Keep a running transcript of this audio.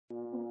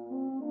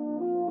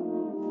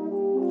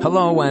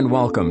Hello and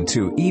welcome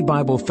to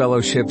E-Bible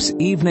Fellowship's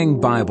Evening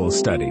Bible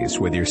Studies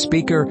with your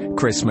speaker,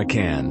 Chris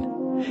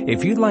McCann.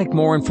 If you'd like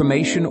more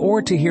information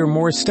or to hear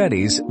more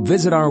studies,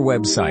 visit our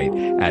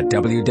website at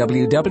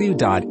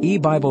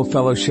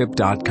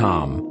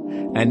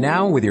www.ebiblefellowship.com. And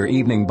now with your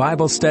evening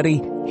Bible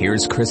study,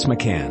 here's Chris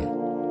McCann.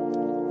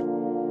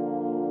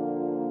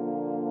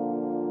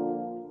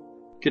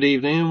 Good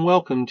evening and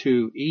welcome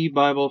to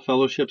E-Bible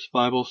Fellowship's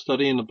Bible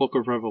study in the book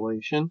of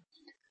Revelation.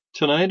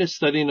 Tonight is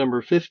study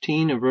number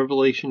 15 of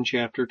Revelation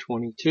chapter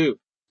 22.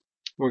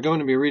 We're going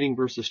to be reading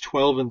verses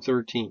 12 and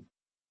 13.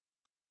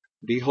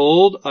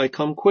 Behold, I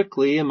come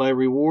quickly, and my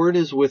reward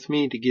is with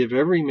me to give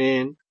every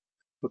man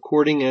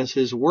according as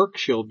his work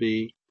shall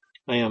be.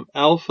 I am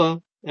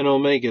Alpha and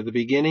Omega, the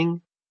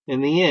beginning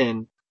and the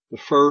end, the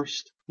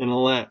first and the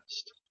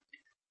last.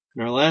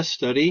 In our last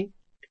study,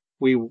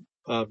 we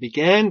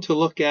began to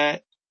look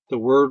at the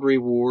word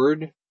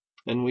reward,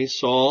 and we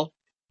saw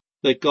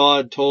that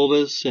God told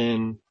us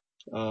in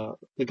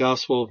the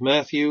Gospel of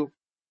Matthew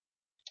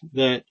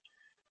that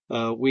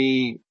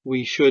we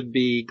should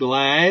be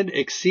glad,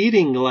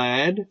 exceeding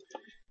glad,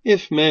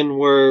 if men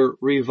were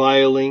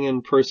reviling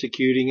and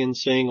persecuting and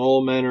saying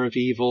all manner of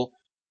evil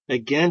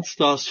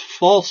against us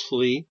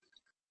falsely,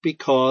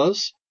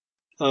 because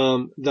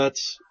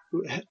that's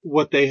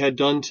what they had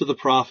done to the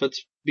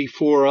prophets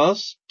before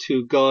us,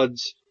 to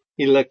God's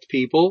elect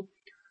people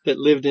that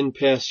lived in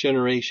past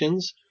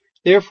generations.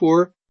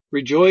 Therefore,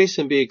 rejoice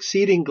and be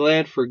exceeding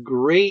glad, for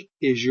great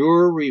is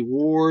your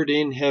reward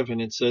in heaven,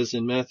 it says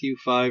in Matthew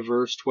 5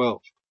 verse 12.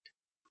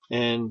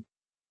 And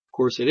of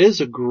course it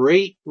is a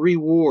great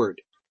reward.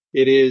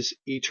 It is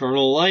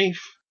eternal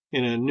life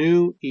in a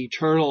new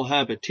eternal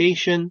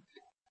habitation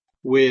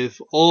with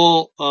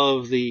all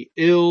of the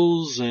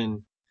ills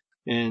and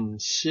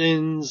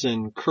sins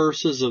and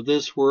curses of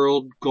this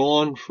world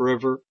gone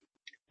forever,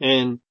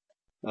 and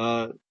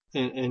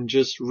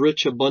just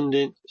rich,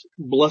 abundant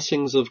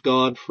blessings of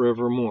God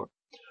forevermore.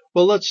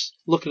 Well, let's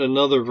look at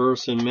another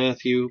verse in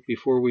Matthew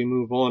before we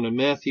move on. In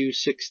Matthew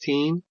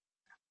 16,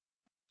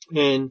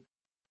 and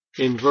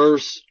in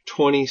verse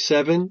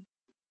 27,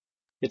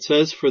 it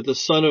says, For the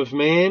Son of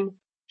Man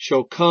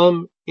shall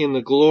come in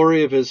the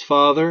glory of his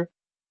Father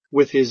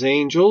with his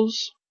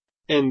angels,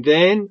 and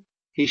then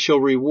he shall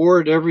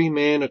reward every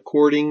man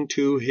according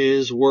to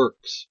his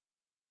works.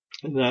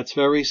 And that's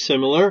very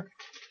similar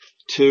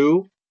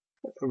to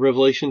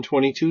Revelation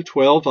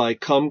 22:12, I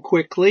come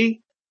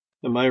quickly,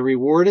 and my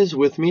reward is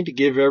with me to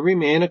give every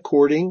man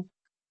according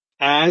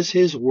as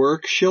his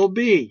work shall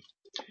be.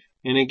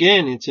 And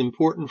again, it's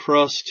important for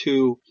us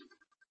to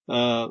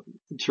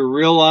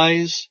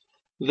realize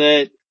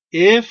that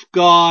if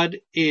God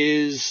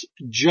is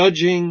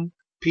judging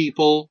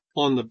people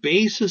on the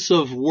basis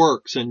of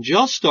works and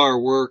just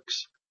our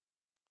works,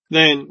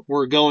 then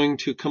we're going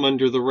to come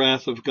under the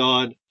wrath of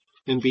God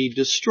and be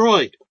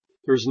destroyed.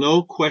 There's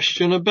no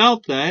question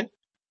about that,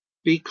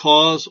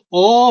 because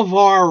all of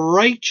our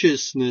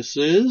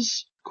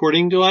righteousnesses,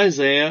 according to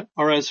Isaiah,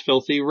 are as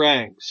filthy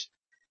rags.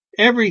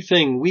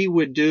 Everything we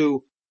would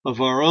do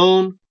of our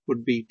own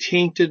would be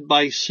tainted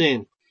by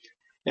sin.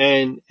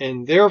 And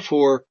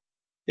therefore,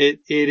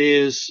 it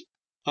is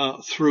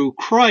through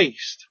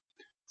Christ,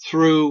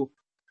 through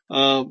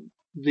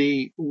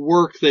the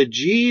work that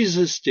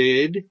Jesus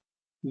did,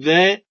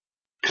 that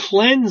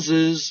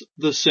cleanses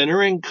the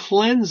sinner and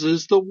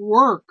cleanses the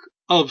work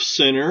of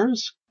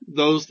sinners,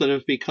 those that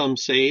have become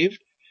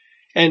saved,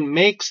 and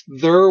makes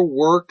their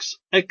works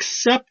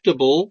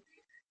acceptable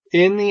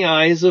in the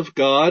eyes of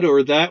God,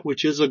 or that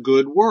which is a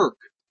good work.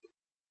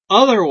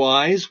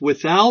 Otherwise,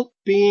 without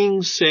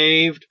being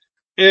saved,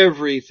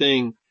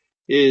 everything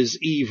is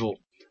evil,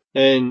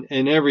 and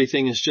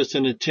everything is just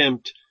an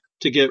attempt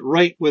to get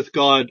right with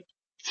God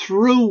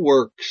through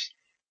works.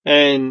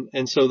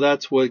 And so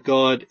that's what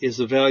God is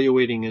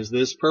evaluating. Is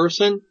this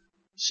person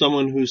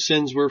someone whose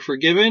sins were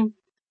forgiven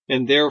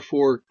and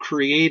therefore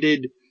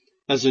created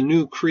as a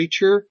new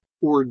creature,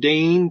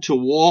 ordained to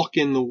walk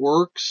in the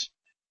works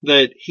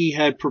that he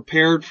had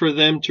prepared for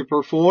them to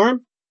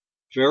perform?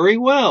 Very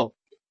well.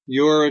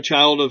 You're a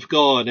child of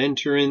God.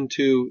 Enter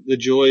into the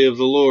joy of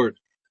the Lord.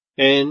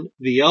 And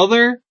the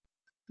other,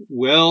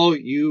 well,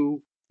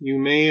 you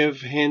may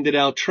have handed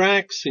out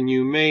tracts, and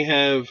you may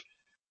have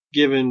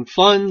given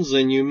funds,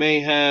 and you may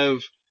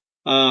have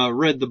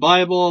read the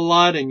Bible a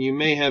lot, and you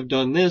may have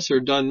done this or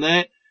done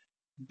that,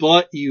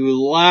 but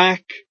you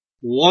lack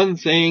one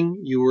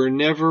thing: you were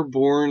never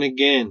born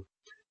again,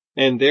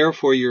 and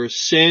therefore your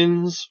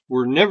sins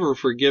were never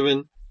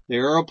forgiven. They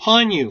are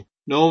upon you,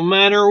 no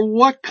matter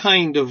what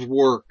kind of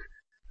work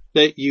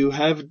that you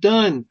have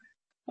done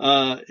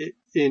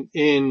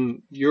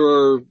in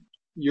your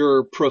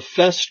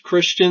professed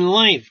Christian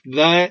life.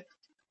 That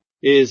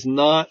is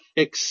not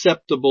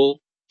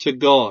acceptable to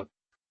God.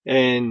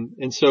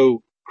 And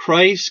so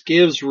Christ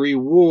gives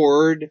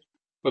reward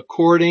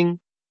according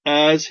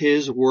as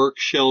his work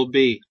shall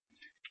be.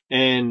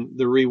 And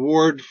the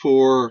reward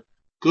for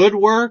good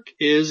work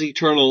is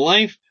eternal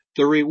life.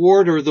 The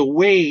reward, or the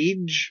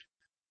wage,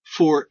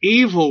 for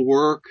evil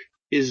work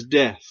is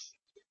death.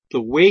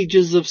 the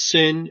wages of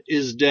sin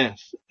is death,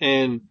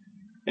 and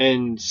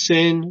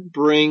sin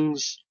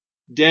brings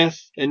death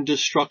and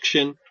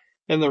destruction,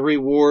 and the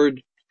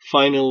reward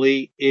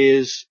finally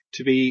is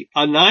to be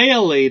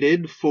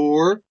annihilated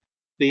for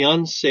the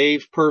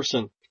unsaved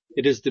person.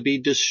 It is to be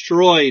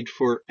destroyed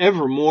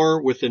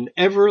forevermore with an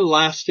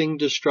everlasting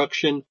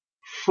destruction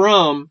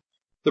from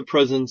the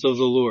presence of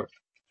the Lord.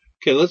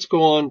 Okay, let's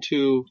go on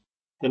to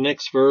the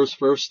next verse,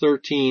 verse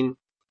 13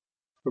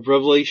 of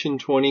Revelation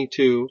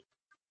 22.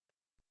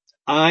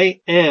 I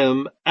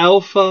am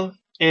Alpha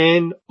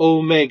and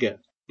Omega,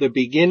 the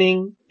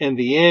beginning and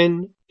the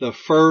end, the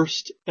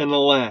first and the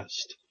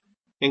last.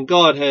 And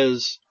God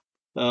has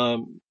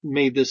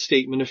made this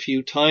statement a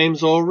few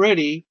times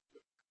already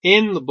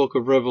in the book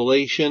of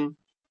Revelation,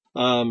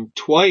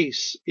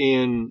 twice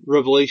in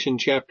Revelation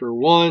chapter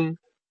 1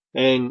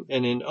 and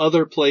in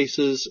other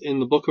places in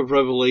the book of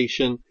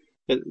Revelation.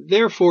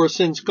 Therefore,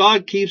 since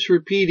God keeps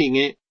repeating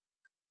it,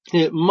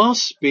 it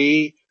must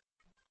be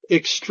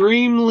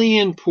extremely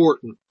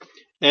important.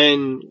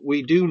 And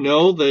we do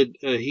know that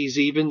he's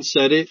even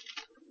said it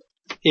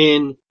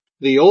in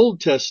the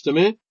Old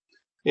Testament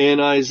in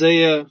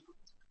Isaiah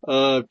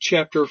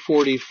chapter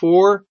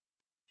 44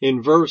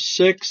 in verse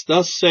 6.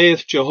 Thus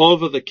saith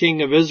Jehovah, the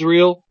King of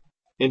Israel,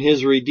 and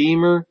his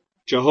Redeemer,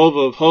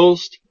 Jehovah of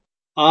hosts,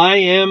 I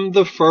am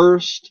the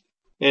first,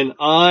 and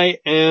I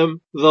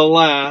am the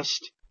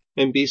last,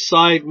 and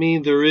beside me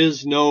there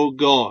is no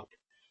God.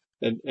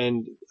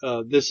 And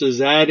this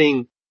is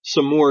adding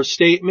some more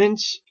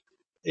statements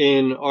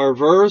in our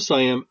verse.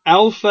 I am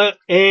Alpha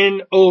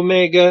and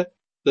Omega,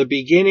 the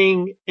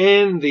beginning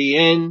and the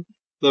end,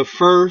 the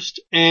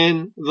first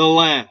and the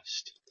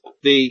last.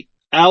 The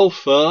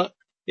Alpha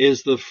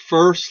is the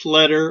first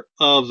letter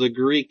of the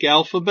Greek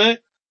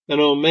alphabet, and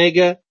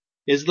Omega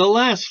is the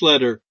last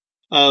letter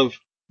of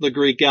the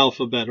Greek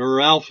alphabet.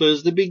 Or Alpha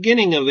is the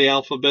beginning of the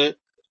alphabet,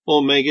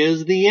 Omega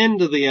is the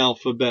end of the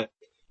alphabet.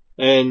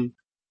 And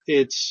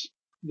it's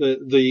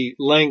the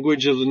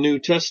language of the New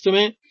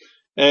Testament,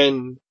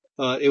 and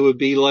it would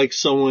be like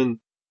someone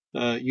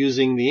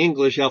using the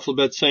English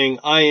alphabet saying,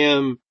 I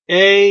am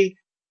A,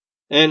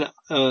 and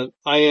I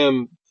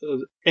am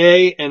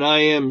A, and I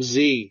am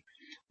Z.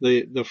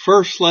 The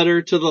first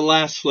letter to the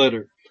last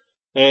letter.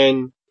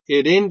 And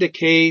it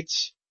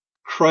indicates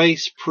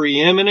Christ's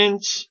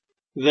preeminence,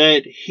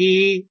 that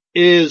he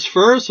is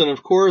first, and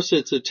of course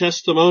it's a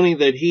testimony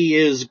that he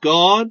is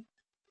God,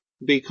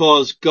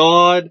 because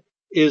God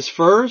is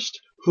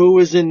first, who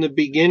is in the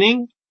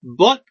beginning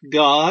but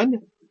God,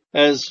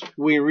 as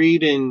we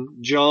read in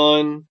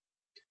John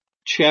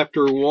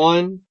chapter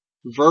 1,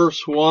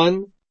 verse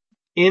 1,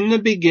 in the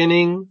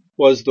beginning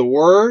was the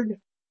Word,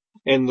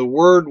 and the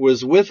Word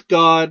was with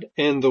God,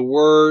 and the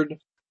Word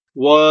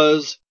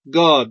was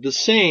God. The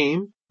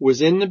same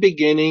was in the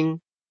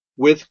beginning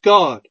with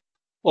God.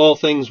 All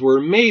things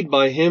were made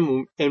by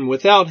him, and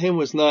without him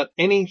was not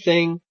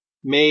anything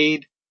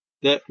made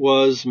that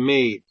was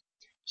made.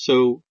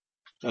 So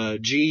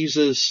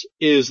Jesus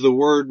is the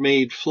Word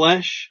made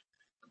flesh,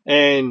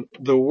 and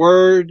the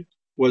Word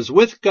was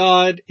with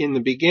God in the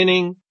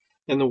beginning,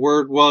 and the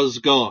Word was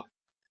God.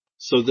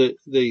 So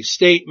the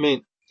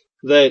statement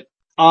that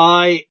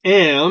I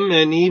am,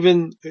 and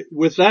even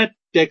with that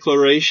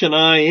declaration,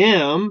 I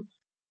am,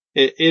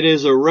 it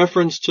is a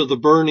reference to the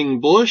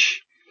burning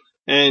bush,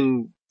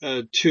 and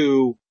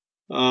to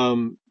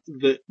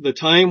the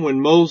time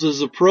when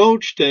Moses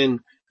approached,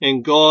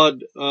 and God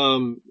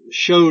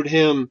showed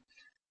him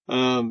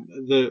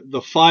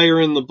the fire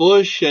in the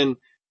bush, and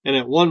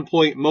at one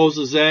point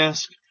Moses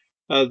asked,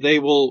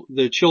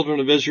 the children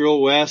of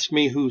Israel will ask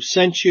me, who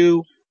sent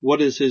you?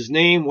 What is his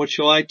name? What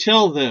shall I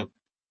tell them?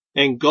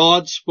 And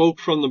God spoke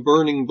from the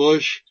burning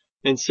bush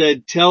and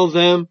said, tell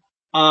them,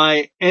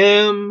 I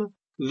am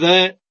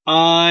that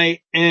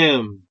I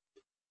am,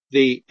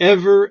 the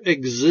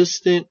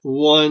ever-existent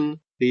one,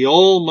 the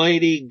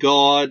Almighty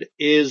God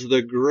is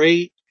the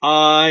great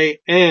I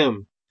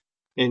am.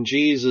 And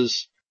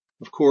Jesus,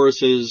 of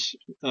course, is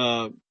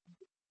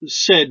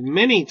said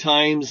many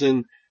times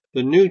in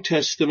the New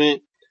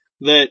Testament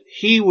that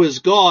he was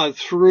God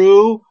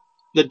through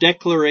the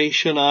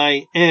declaration,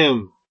 I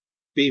am.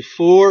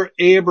 Before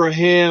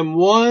Abraham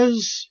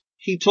was,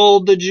 he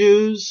told the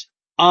Jews,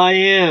 I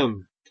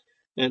am.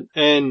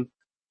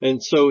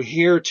 And so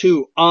here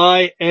too,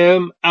 I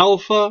am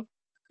Alpha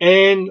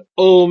and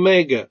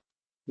Omega,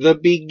 the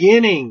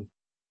beginning.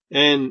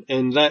 And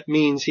that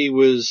means he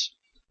was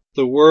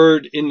the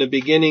Word in the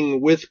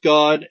beginning with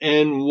God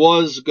and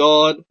was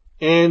God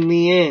and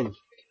the end.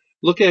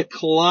 Look at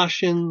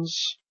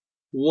Colossians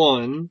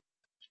 1.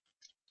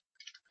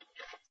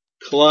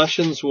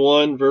 Colossians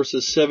 1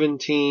 verses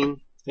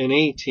 17 and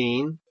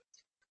 18.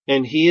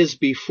 And he is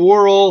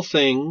before all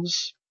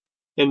things,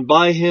 and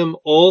by him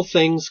all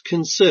things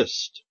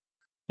consist.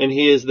 And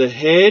he is the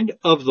head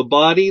of the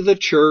body, the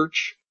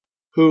church,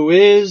 who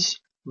is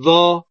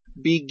the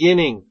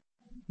beginning,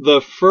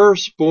 the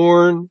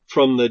firstborn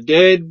from the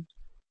dead,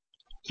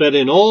 that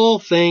in all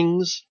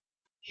things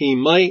he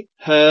might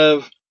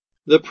have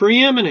the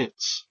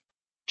preeminence.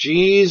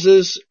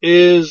 Jesus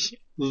is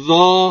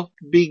the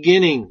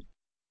beginning.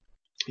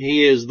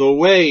 He is the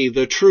way,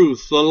 the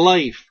truth, the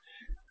life,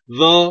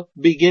 the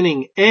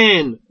beginning,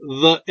 and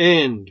the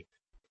end.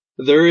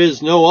 There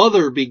is no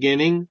other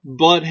beginning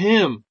but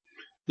Him.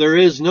 There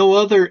is no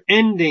other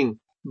ending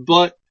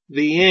but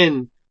the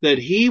end that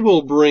He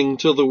will bring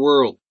to the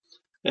world.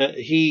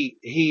 He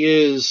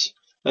is,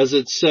 as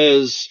it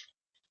says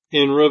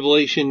in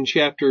Revelation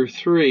chapter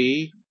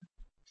 3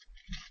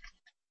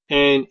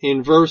 and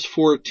in verse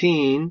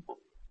 14,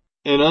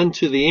 and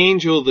unto the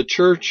angel of the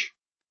church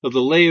of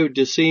the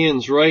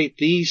Laodiceans write,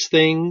 these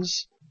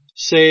things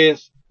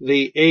saith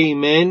the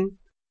Amen,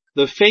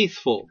 the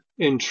faithful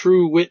and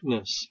true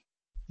witness,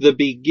 the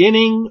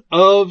beginning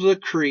of the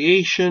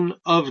creation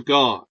of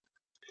God.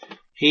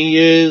 He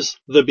is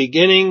the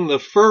beginning, the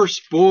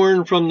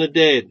firstborn from the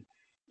dead,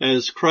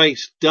 as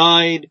Christ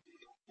died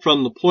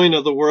from the point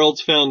of the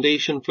world's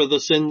foundation for the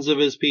sins of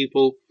His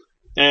people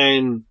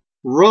and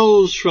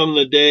rose from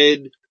the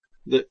dead,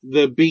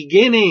 the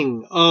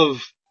beginning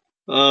of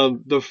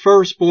the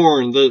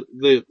firstborn,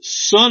 the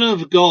Son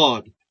of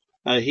God.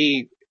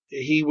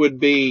 He would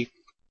be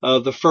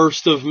the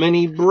first of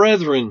many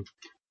brethren.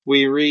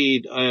 We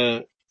read,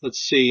 let's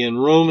see, in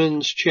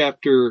Romans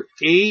chapter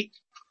 8,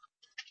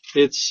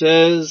 it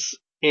says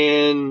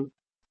in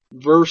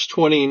verse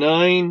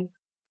 29,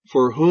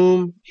 for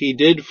whom He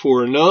did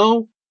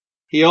foreknow,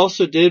 He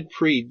also did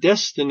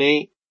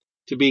predestinate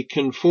to be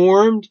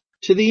conformed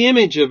to the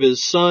image of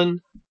His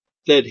Son,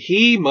 that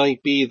He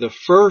might be the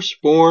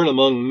firstborn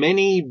among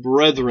many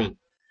brethren.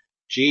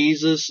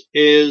 Jesus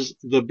is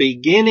the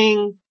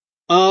beginning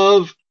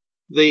of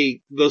the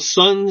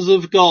sons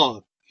of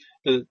God.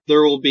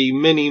 There will be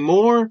many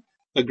more,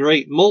 a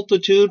great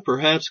multitude.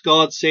 Perhaps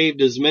God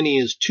saved as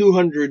many as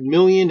 200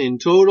 million in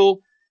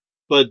total.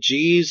 But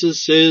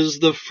Jesus is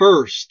the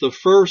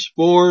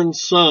firstborn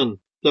Son,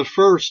 the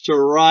first to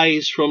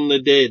rise from the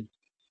dead.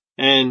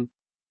 And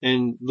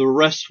the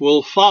rest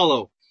will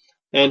follow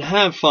and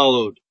have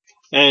followed.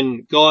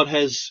 And God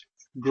has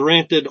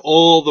granted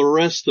all the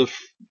rest of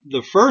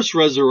the first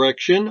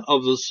resurrection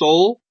of the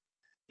soul.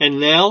 And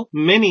now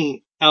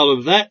many out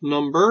of that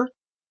number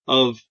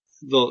of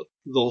the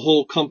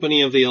whole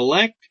company of the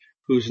elect,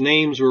 whose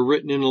names were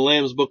written in the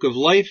Lamb's Book of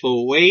Life,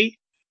 await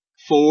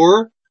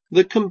for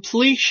the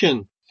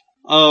completion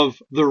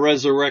of the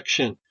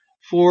resurrection,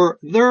 for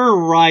their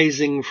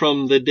rising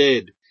from the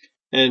dead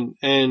and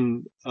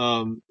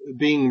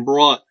being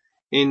brought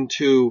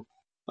into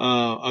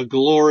a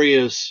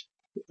glorious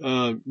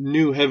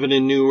new heaven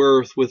and new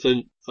earth with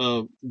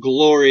a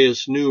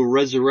glorious new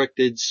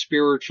resurrected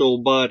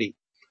spiritual body.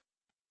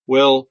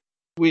 Well,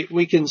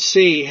 we can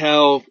see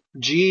how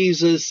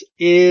Jesus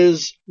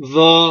is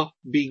the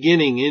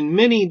beginning in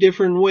many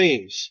different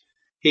ways.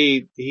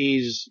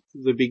 He's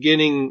the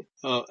beginning,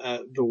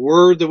 the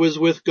Word that was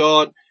with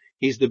God.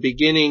 He's the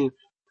beginning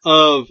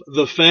of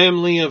the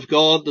family of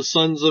God, the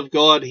sons of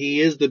God.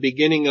 He is the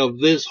beginning of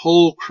this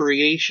whole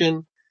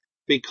creation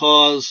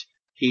because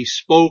He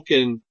spoke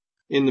in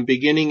the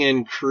beginning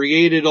and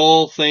created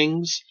all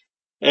things.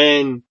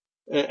 And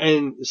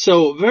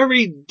so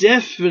very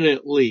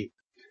definitely,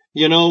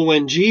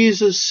 when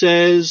Jesus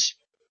says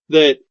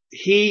that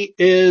He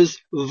is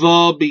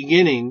the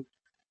beginning,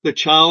 the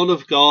child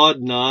of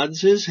God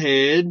nods his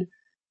head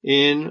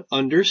in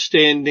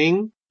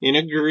understanding, in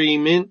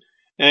agreement,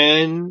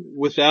 and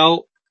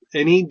without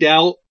any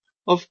doubt,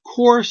 of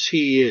course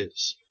He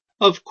is.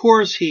 Of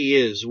course He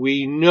is.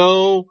 We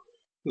know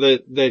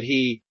that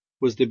He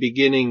was the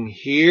beginning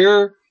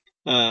here,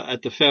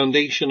 at the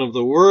foundation of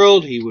the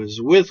world. He was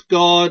with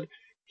God.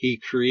 He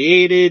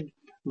created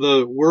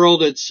the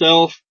world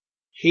itself.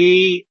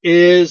 He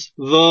is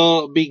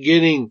the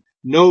beginning.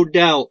 No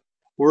doubt.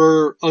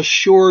 We're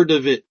assured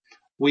of it.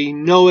 We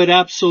know it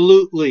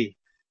absolutely.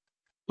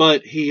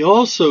 But He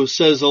also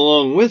says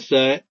along with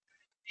that,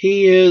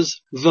 He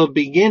is the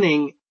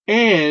beginning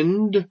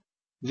and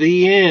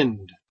the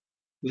end.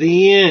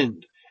 The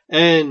end.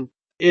 And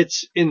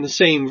it's in the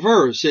same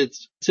verse.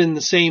 It's in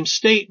the same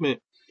statement.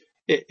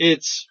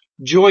 It's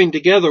joined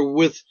together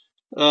with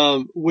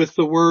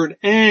the word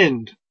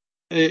and.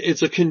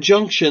 It's a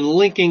conjunction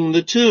linking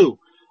the two.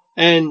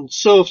 And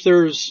so if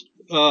there's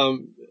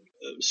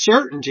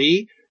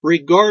certainty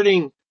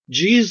regarding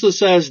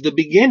Jesus as the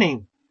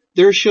beginning,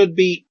 there should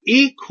be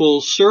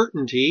equal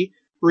certainty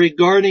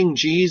regarding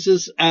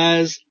Jesus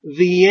as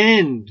the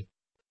end.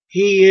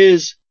 He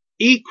is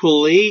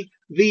equally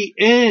the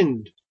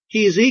end.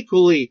 He's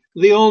equally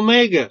the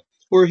Omega,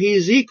 or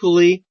He's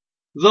equally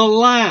the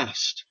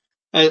last,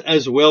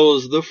 as well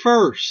as the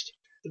first.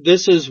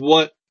 This is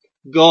what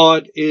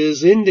God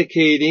is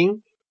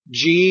indicating.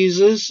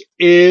 Jesus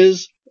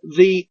is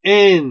the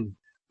end,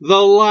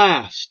 the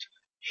last.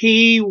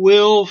 He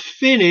will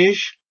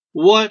finish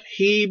what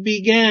He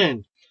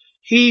began.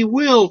 He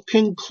will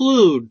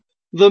conclude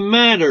the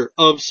matter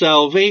of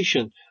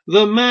salvation,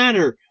 the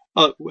matter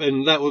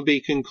and that would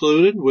be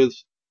concluded with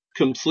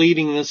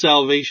completing the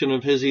salvation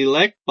of His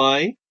elect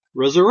by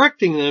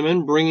resurrecting them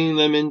and bringing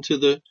them into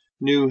the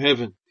new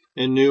heaven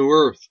and new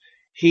earth.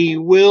 He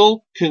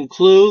will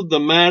conclude the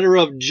matter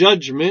of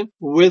judgment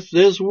with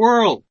this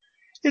world.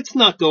 It's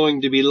not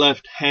going to be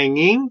left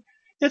hanging.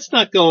 It's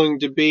not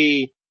going to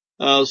be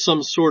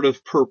some sort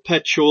of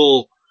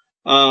perpetual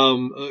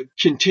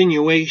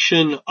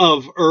continuation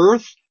of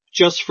earth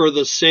just for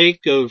the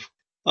sake of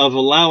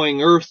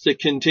allowing earth to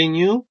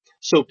continue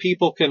so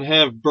people can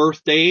have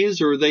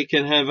birthdays or they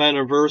can have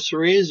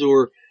anniversaries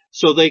or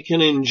so they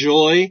can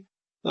enjoy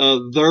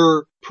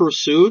their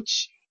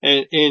pursuits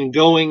and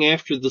going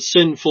after the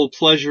sinful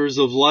pleasures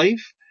of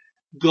life.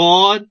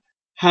 God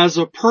has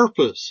a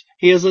purpose.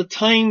 He has a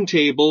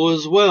timetable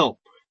as well.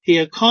 He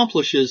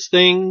accomplishes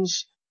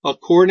things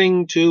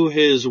according to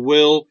His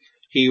will.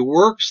 He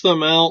works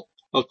them out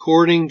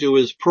according to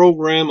His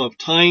program of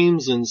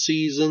times and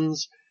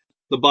seasons.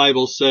 The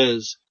Bible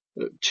says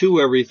to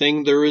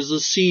everything there is a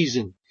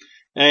season.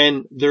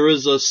 And there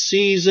is a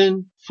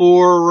season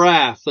for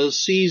wrath, a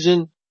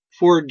season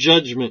for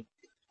judgment.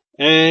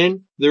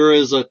 And there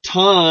is a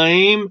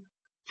time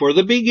for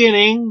the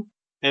beginning,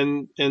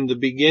 and the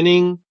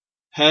beginning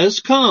has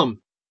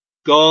come.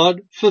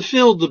 God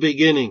fulfilled the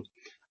beginning.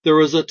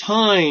 There is a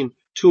time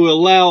to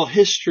allow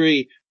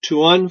history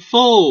to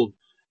unfold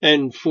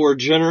and for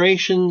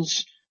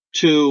generations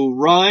to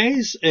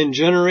rise and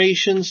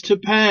generations to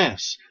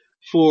pass,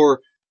 for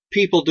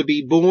people to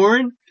be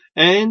born,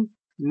 and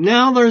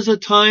now there's a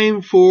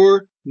time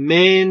for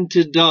man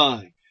to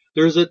die.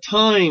 There's a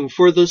time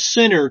for the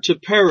sinner to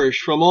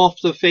perish from off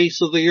the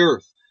face of the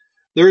earth.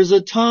 There's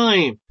a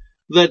time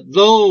that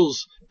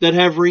those that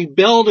have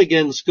rebelled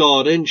against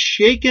God and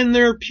shaken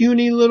their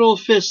puny little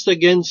fists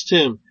against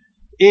Him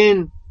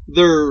in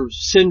their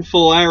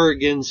sinful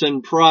arrogance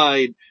and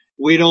pride,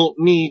 we don't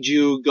need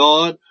you,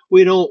 God.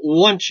 We don't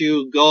want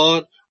you,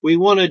 God. We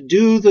want to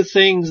do the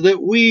things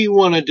that we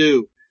want to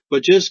do,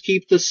 but just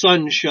keep the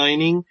sun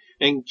shining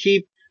and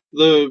keep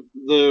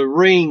the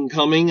rain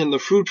coming and the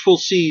fruitful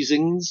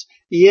seasons,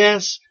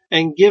 yes,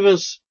 and give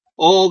us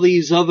all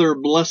these other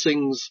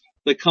blessings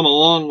that come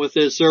along with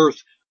this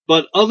earth.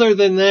 But other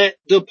than that,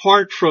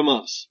 depart from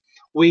us.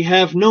 We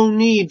have no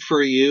need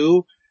for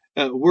you.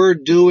 We're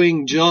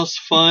doing just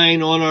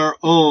fine on our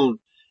own.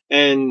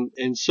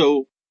 And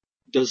so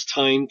does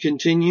time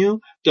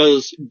continue?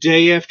 Does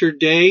day after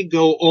day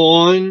go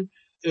on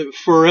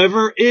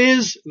forever?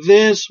 Is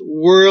this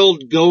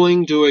world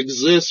going to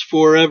exist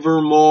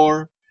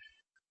forevermore?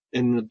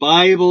 And the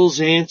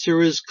Bible's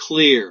answer is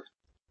clear.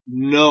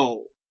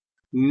 No.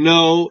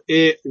 No,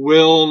 it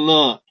will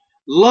not.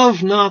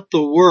 Love not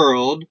the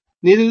world,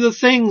 neither the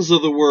things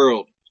of the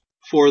world,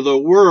 for the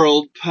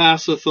world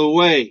passeth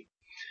away.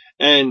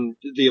 And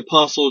the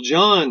Apostle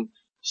John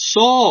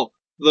saw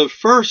the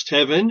first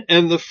heaven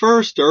and the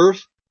first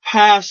earth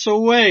pass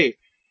away,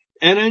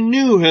 and a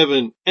new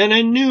heaven and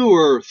a new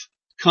earth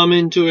come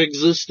into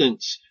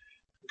existence.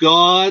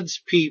 God's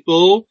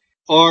people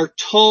are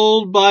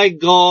told by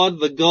God,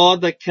 the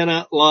God that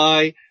cannot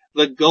lie,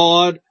 the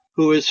God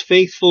who is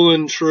faithful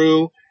and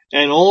true,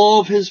 and all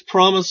of His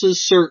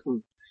promises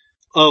certain,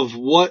 of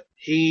what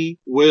He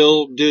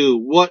will do,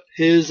 what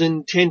His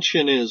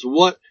intention is,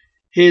 what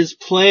His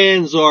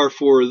plans are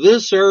for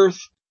this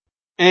earth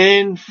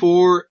and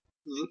for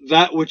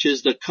that which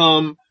is to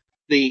come,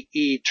 the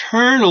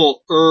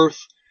eternal earth,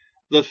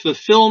 the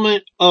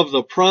fulfillment of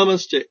the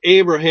promise to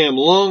Abraham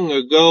long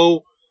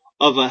ago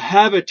of a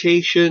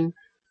habitation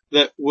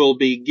that will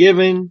be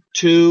given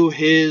to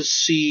his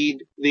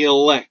seed, the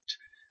elect,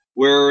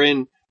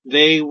 wherein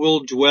they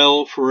will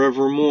dwell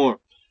forevermore.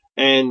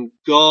 And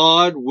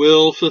God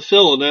will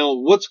fulfill. Now,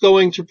 what's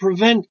going to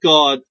prevent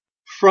God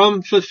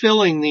from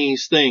fulfilling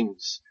these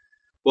things?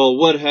 Well,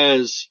 what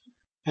has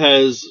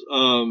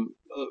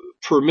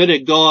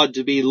permitted God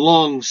to be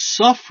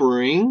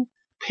long-suffering,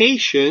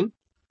 patient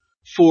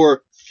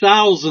for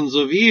thousands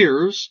of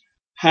years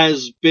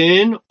has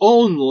been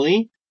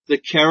only the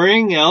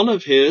carrying out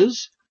of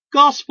His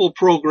gospel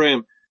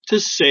program to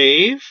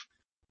save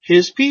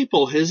His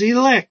people, His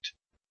elect.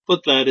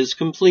 But that is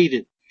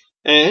completed.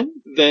 And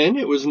then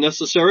it was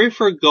necessary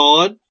for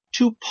God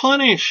to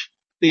punish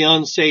the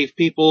unsaved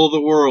people of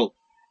the world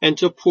and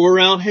to pour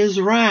out His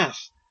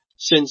wrath.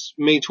 Since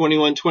May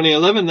 21,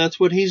 2011, that's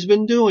what He's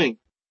been doing.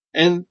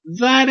 And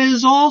that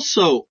is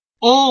also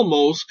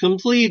almost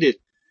completed.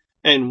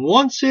 And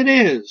once it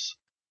is,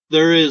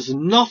 there is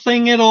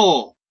nothing at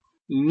all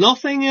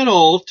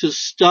to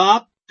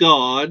stop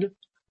God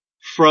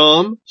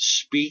from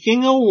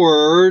speaking a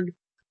word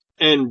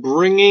and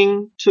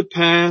bringing to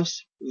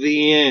pass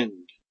the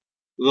end.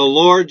 The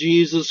Lord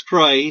Jesus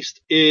Christ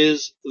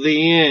is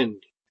the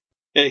end.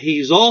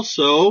 He's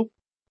also,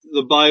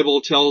 the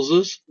Bible tells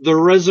us, the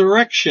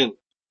resurrection.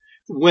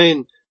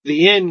 When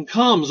the end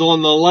comes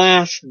on the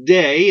last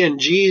day, and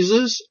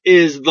Jesus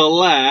is the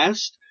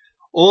last,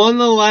 on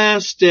the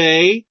last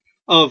day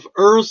of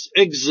earth's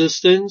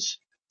existence,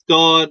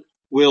 God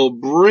will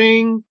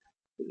bring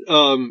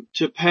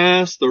to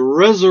pass the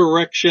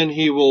resurrection.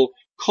 He will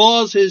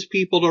cause His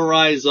people to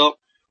rise up.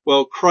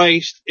 Well,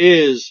 Christ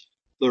is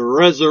the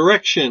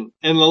resurrection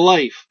and the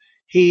life.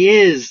 He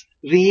is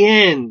the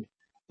end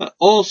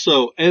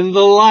also and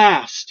the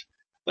last.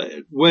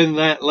 when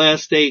that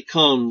last day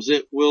comes,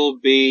 it will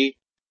be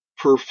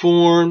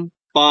performed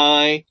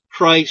by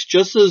Christ,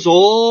 just as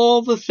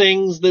all the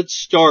things that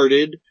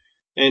started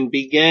and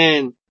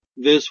began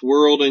this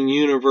world and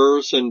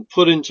universe and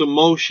put into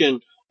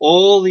motion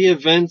all the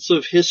events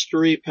of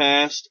history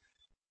past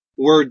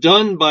were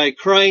done by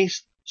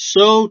Christ,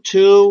 so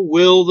too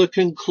will the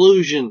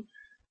conclusion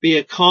be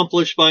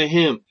accomplished by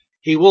him.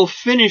 He will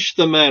finish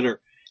the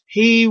matter.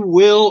 He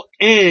will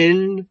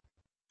end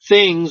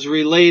things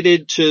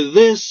related to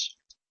this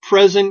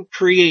present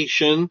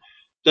creation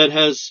that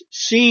has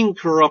seen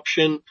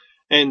corruption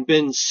and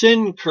been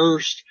sin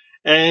cursed,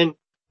 and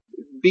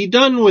be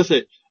done with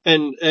it.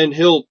 And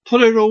he'll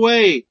put it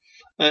away,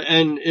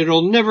 and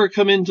it'll never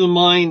come into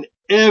mind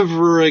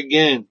ever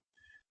again.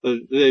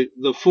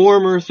 The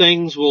former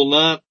things will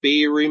not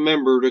be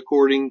remembered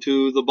according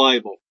to the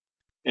Bible.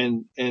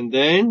 And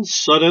then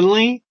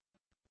suddenly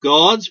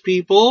God's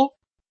people,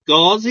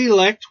 God's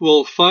elect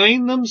will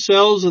find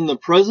themselves in the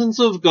presence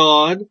of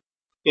God,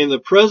 in the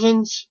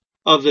presence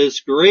of this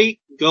great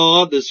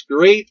God, this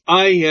great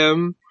I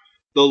Am,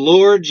 the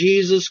Lord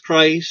Jesus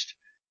Christ.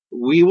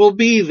 We will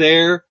be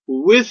there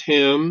with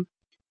him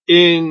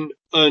in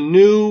a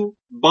new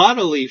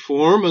bodily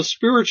form, a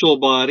spiritual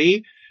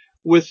body,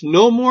 with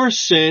no more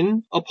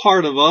sin a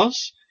part of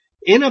us,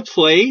 in a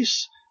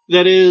place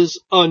that is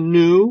a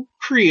new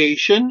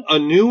creation, a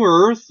new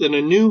earth and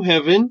a new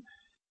heaven,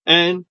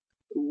 and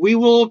we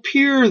will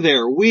appear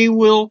there. We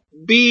will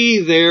be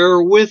there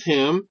with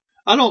him.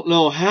 I don't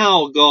know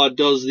how God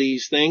does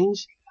these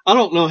things. I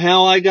don't know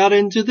how I got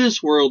into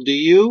this world. Do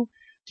you?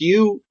 Do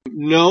you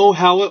know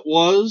how it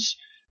was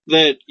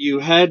that you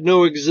had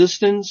no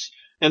existence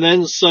and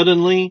then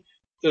suddenly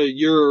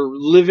you're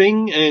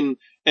living and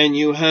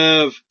you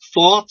have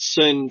thoughts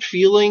and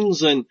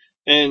feelings and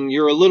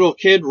you're a little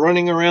kid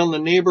running around the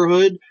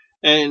neighborhood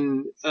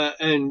and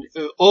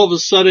all of a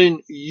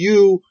sudden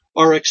you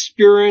are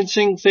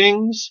experiencing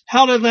things?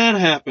 How did that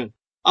happen?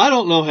 I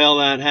don't know how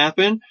that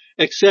happened,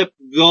 except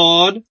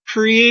God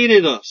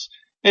created us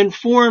and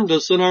formed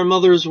us in our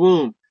mother's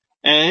womb.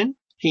 And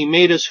he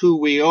made us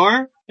who we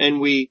are, and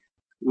we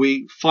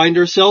find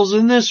ourselves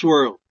in this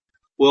world.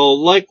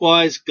 Well,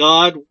 likewise,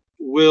 God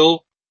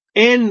will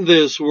end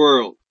this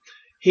world.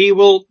 He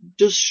will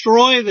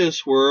destroy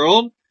this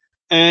world,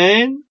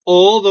 and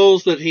all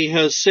those that he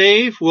has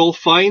saved will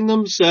find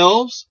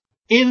themselves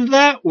in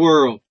that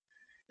world.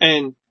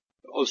 And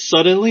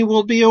suddenly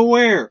we'll be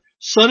aware.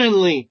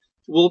 Suddenly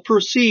we'll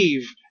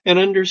perceive and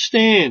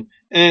understand.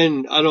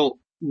 And I don't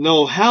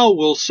know how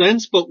we'll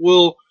sense, but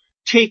we'll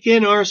take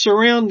in our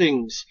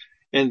surroundings.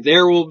 And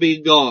there will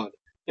be God.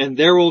 And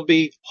there will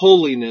be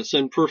holiness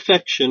and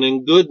perfection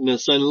and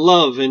goodness and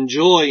love and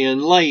joy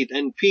and light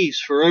and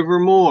peace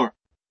forevermore.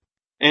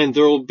 And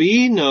there'll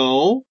be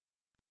no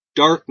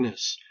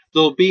darkness.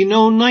 There'll be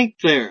no night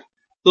there.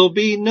 There'll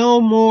be no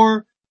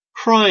more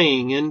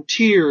crying and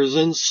tears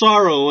and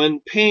sorrow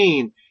and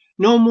pain.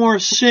 No more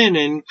sin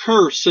and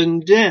curse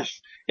and death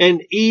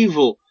and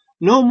evil.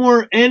 No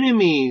more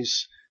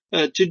enemies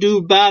to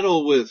do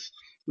battle with.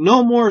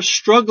 No more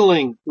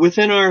struggling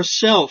within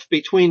ourself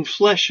between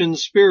flesh and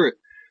spirit.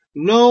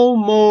 No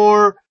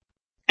more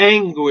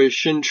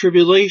anguish and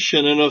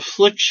tribulation and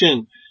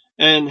affliction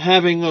and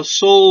having a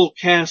soul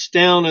cast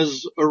down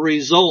as a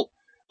result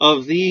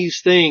of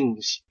these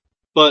things,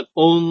 but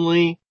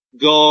only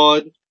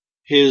God,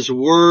 his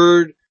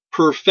word,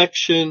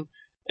 perfection,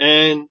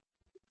 and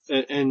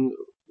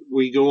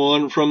we go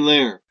on from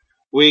there.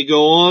 We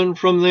go on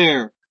from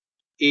there,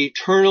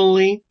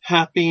 eternally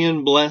happy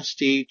and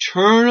blessed,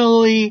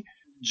 eternally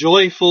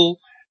joyful,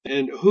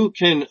 and who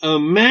can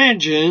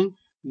imagine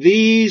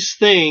these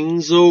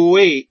things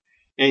await,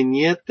 and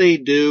yet they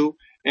do,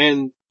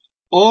 and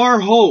our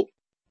hope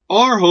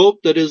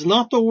that is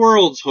not the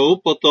world's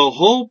hope, but the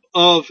hope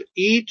of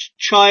each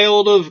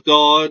child of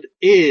God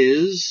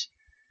is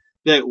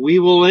that we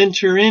will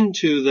enter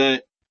into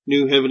that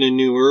new heaven and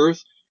new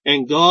earth,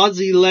 and God's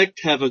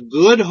elect have a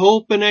good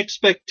hope and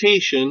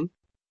expectation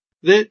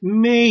that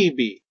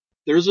maybe,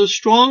 there's a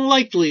strong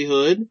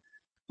likelihood,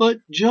 but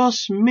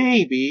just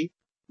maybe,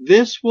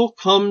 this will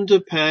come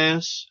to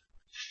pass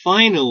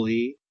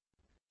finally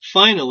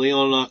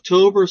on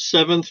October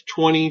 7th,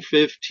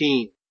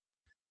 2015.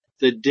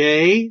 The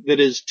day that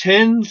is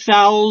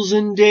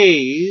 10,000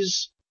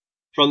 days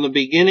from the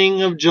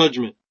beginning of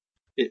judgment.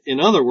 In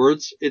other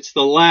words, it's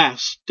the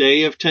last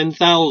day of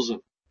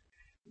 10,000.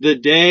 The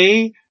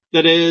day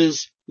that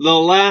is the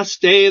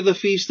last day of the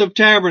Feast of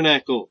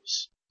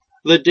Tabernacles.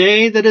 The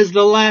day that is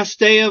the last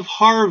day of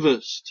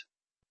harvest.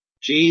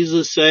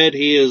 Jesus said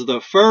he is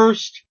the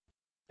first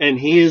and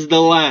he is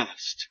the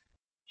last.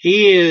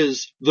 He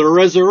is the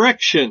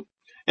resurrection,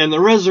 and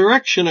the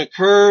resurrection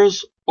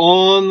occurs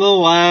on the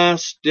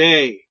last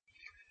day.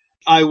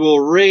 I will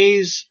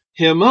raise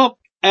him up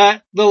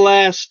at the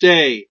last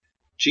day,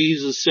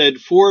 Jesus said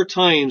 4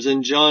 times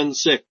in John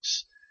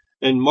 6.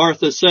 And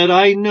Martha said,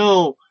 I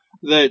know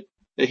that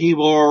he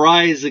will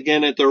arise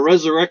again at the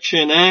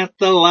resurrection at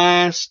the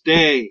last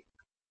day.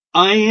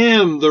 I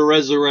am the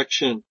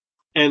resurrection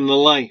and the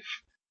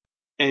life.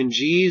 and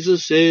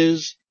Jesus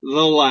is the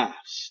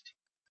last.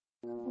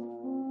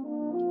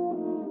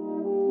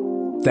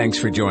 Thanks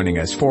for joining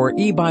us for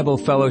E-Bible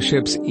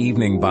Fellowship's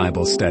Evening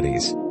Bible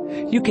Studies.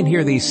 You can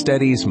hear these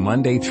studies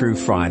Monday through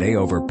Friday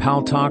over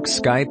Paltalk,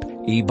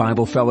 Skype,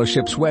 E-Bible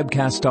Fellowship's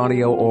webcast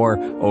audio, or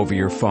over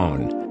your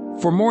phone.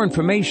 For more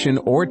information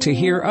or to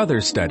hear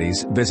other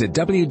studies, visit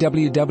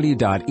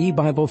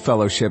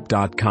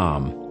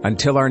www.ebiblefellowship.com.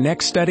 Until our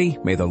next study,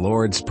 may the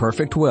Lord's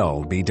perfect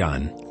will be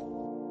done.